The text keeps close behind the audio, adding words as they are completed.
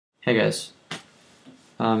Hey guys.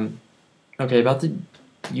 Okay, about the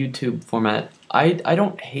YouTube format. I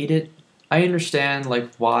don't hate it. I understand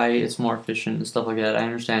like why it's more efficient and stuff like that. I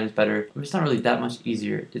understand it's better. But it's not really that much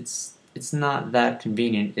easier. It's not that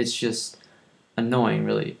convenient. It's just annoying,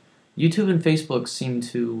 really. YouTube and Facebook seem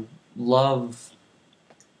to love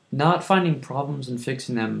not finding problems and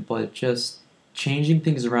fixing them, but just changing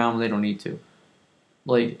things around when they don't need to.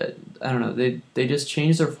 Like I don't know, they just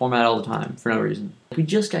change their format all the time for no reason. We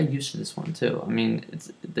just got used to this one too. I mean,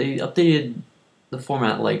 they updated the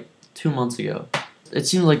format like 2 months ago. It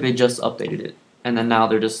seems like they just updated it, and then now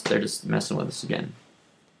they're just messing with us again.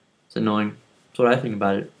 It's annoying. That's what I think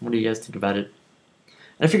about it. What do you guys think about it?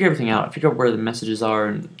 And I figure everything out. I figure out where the messages are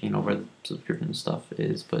and where the subscription stuff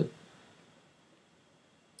is, but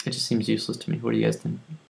it just seems useless to me. What do you guys think?